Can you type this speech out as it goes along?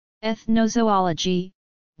Ethnozoology,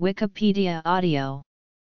 Wikipedia audio.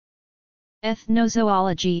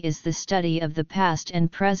 Ethnozoology is the study of the past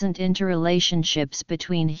and present interrelationships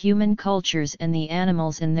between human cultures and the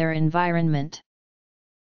animals in their environment.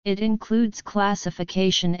 It includes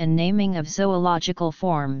classification and naming of zoological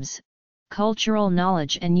forms, cultural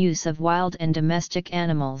knowledge and use of wild and domestic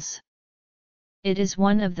animals. It is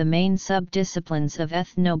one of the main subdisciplines of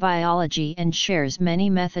ethnobiology and shares many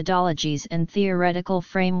methodologies and theoretical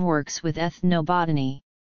frameworks with ethnobotany.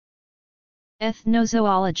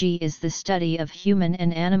 Ethnozoology is the study of human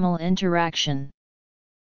and animal interaction.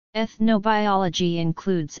 Ethnobiology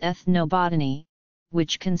includes ethnobotany,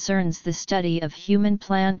 which concerns the study of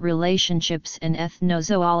human-plant relationships, and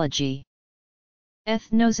ethnozoology.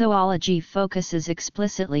 Ethnozoology focuses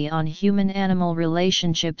explicitly on human-animal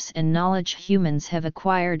relationships and knowledge humans have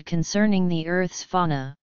acquired concerning the Earth's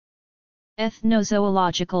fauna.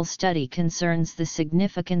 Ethnozoological study concerns the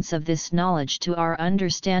significance of this knowledge to our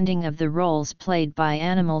understanding of the roles played by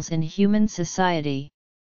animals in human society.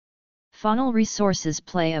 Faunal resources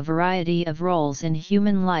play a variety of roles in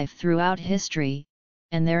human life throughout history,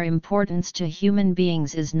 and their importance to human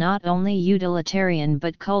beings is not only utilitarian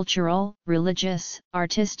but cultural, religious,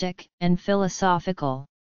 artistic, and philosophical.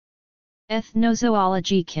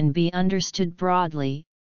 Ethnozoology can be understood broadly,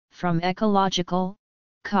 from ecological,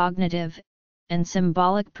 cognitive, and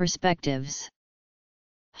symbolic perspectives.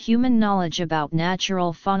 Human knowledge about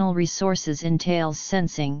natural faunal resources entails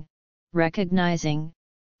sensing, recognizing,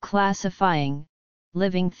 classifying,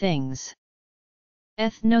 living things.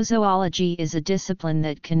 Ethnozoology is a discipline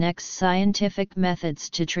that connects scientific methods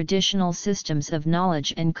to traditional systems of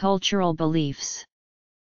knowledge and cultural beliefs.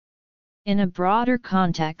 In a broader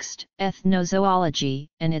context, ethnozoology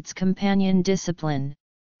and its companion discipline,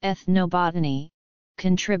 ethnobotany,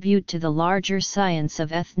 contribute to the larger science of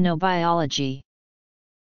ethnobiology.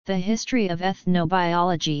 The history of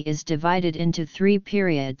ethnobiology is divided into three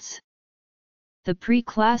periods. The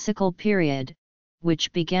pre-classical period,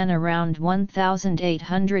 which began around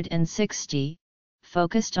 1860,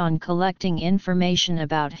 focused on collecting information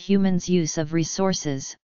about humans' use of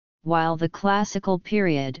resources, while the classical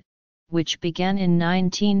period, which began in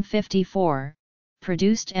 1954,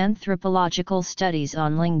 produced anthropological studies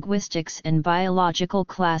on linguistics and biological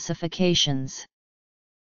classifications.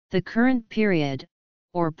 The current period,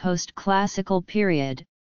 or post-classical period,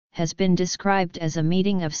 has been described as a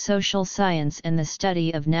meeting of social science and the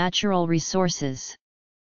study of natural resources.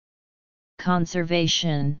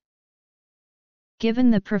 Conservation.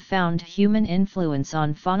 Given the profound human influence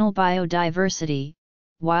on faunal biodiversity,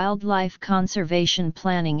 wildlife conservation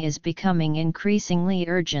planning is becoming increasingly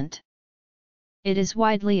urgent. It is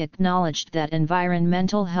widely acknowledged that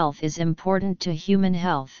environmental health is important to human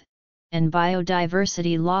health, and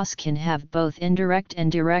biodiversity loss can have both indirect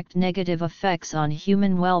and direct negative effects on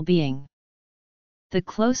human well-being. The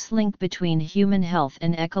close link between human health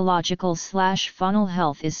and ecological/faunal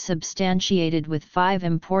health is substantiated with 5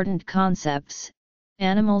 important concepts: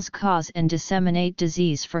 animals cause and disseminate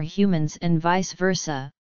disease for humans and vice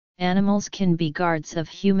versa, animals can be guards of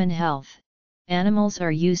human health, animals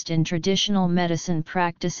are used in traditional medicine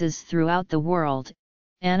practices throughout the world,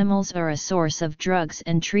 animals are a source of drugs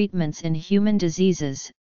and treatments in human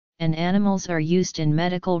diseases, and animals are used in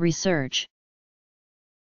medical research.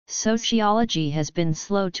 Sociology has been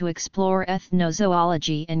slow to explore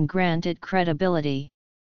ethnozoology and grant it credibility.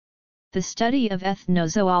 The study of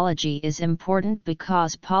ethnozoology is important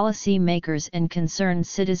because policy makers and concerned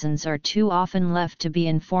citizens are too often left to be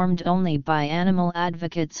informed only by animal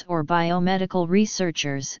advocates or biomedical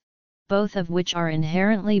researchers, both of which are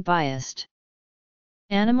inherently biased.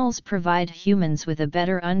 Animals provide humans with a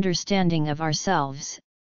better understanding of ourselves,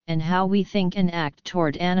 and how we think and act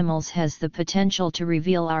toward animals has the potential to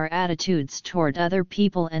reveal our attitudes toward other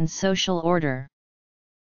people and social order.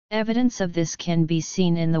 Evidence of this can be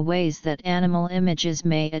seen in the ways that animal images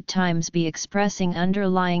may at times be expressing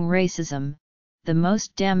underlying racism. The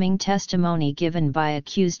most damning testimony given by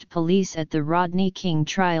accused police at the Rodney King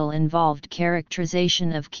trial involved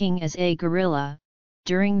characterization of King as a gorilla.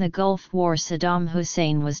 During the Gulf War, Saddam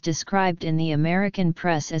Hussein was described in the American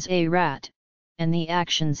press as a rat, and the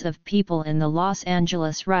actions of people in the Los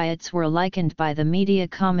Angeles riots were likened by the media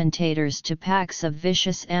commentators to packs of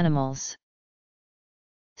vicious animals.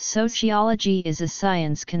 Sociology is a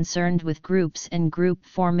science concerned with groups and group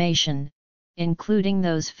formation, including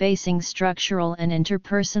those facing structural and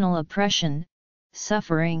interpersonal oppression,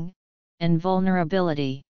 suffering, and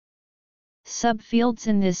vulnerability. Subfields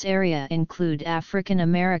in this area include African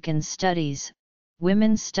American studies,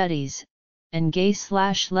 women's studies, and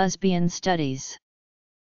gay/lesbian studies.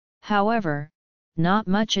 However, not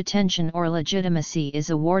much attention or legitimacy is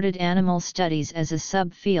awarded animal studies as a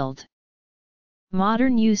subfield.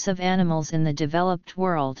 Modern use of animals in the developed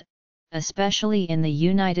world, especially in the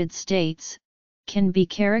United States, can be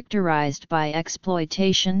characterized by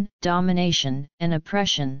exploitation, domination, and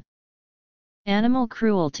oppression. Animal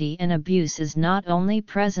cruelty and abuse is not only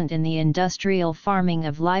present in the industrial farming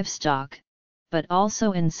of livestock, but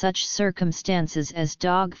also in such circumstances as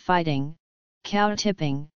dog fighting, cow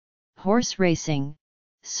tipping, horse racing,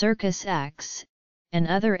 circus acts, and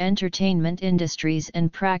other entertainment industries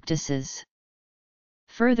and practices.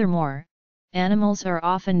 Furthermore, animals are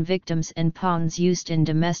often victims and pawns used in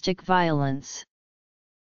domestic violence.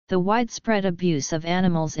 The widespread abuse of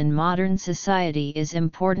animals in modern society is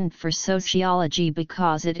important for sociology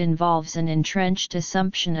because it involves an entrenched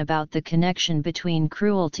assumption about the connection between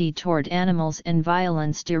cruelty toward animals and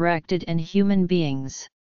violence directed at human beings.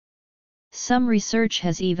 Some research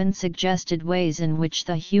has even suggested ways in which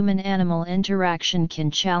the human-animal interaction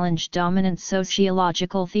can challenge dominant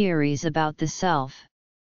sociological theories about the self.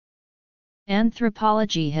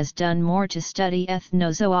 Anthropology has done more to study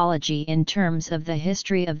ethnozoology in terms of the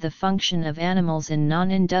history of the function of animals in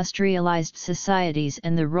non-industrialized societies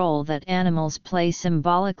and the role that animals play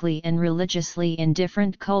symbolically and religiously in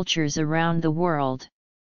different cultures around the world.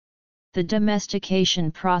 The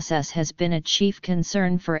domestication process has been a chief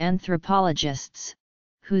concern for anthropologists,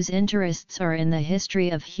 whose interests are in the history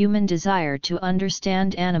of human desire to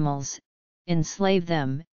understand animals, enslave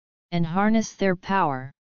them, and harness their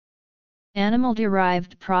power.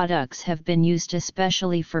 Animal-derived products have been used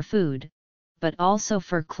especially for food, but also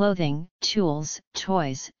for clothing, tools,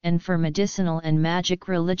 toys, and for medicinal and magic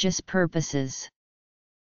religious purposes.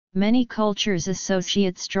 Many cultures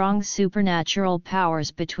associate strong supernatural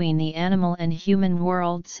powers between the animal and human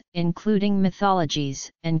worlds, including mythologies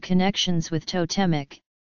and connections with totemic,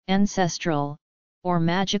 ancestral, or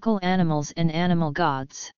magical animals and animal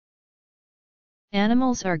gods.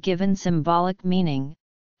 Animals are given symbolic meaning,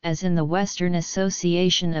 as in the Western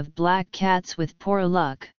association of black cats with poor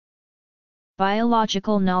luck.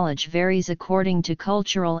 Biological knowledge varies according to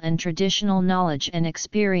cultural and traditional knowledge and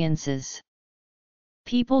experiences.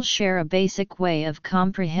 People share a basic way of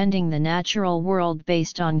comprehending the natural world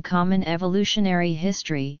based on common evolutionary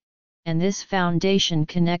history, and this foundation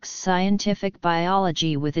connects scientific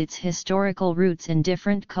biology with its historical roots in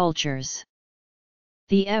different cultures.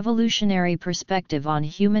 The evolutionary perspective on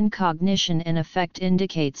human cognition and affect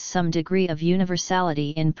indicates some degree of universality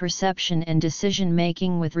in perception and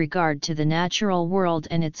decision-making with regard to the natural world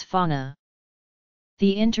and its fauna.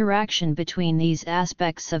 The interaction between these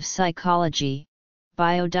aspects of psychology,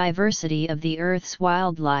 biodiversity of the Earth's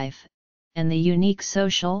wildlife, and the unique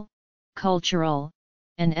social, cultural,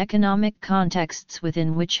 and economic contexts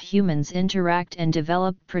within which humans interact and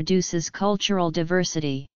develop produces cultural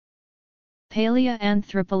diversity.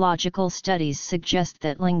 Paleoanthropological studies suggest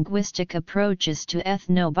that linguistic approaches to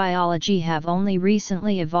ethnobiology have only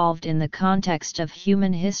recently evolved in the context of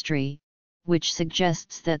human history, which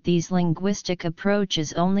suggests that these linguistic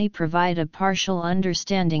approaches only provide a partial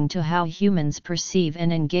understanding to how humans perceive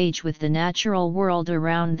and engage with the natural world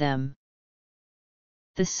around them.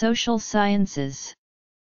 The social sciences.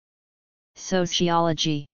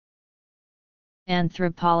 Sociology,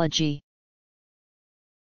 anthropology,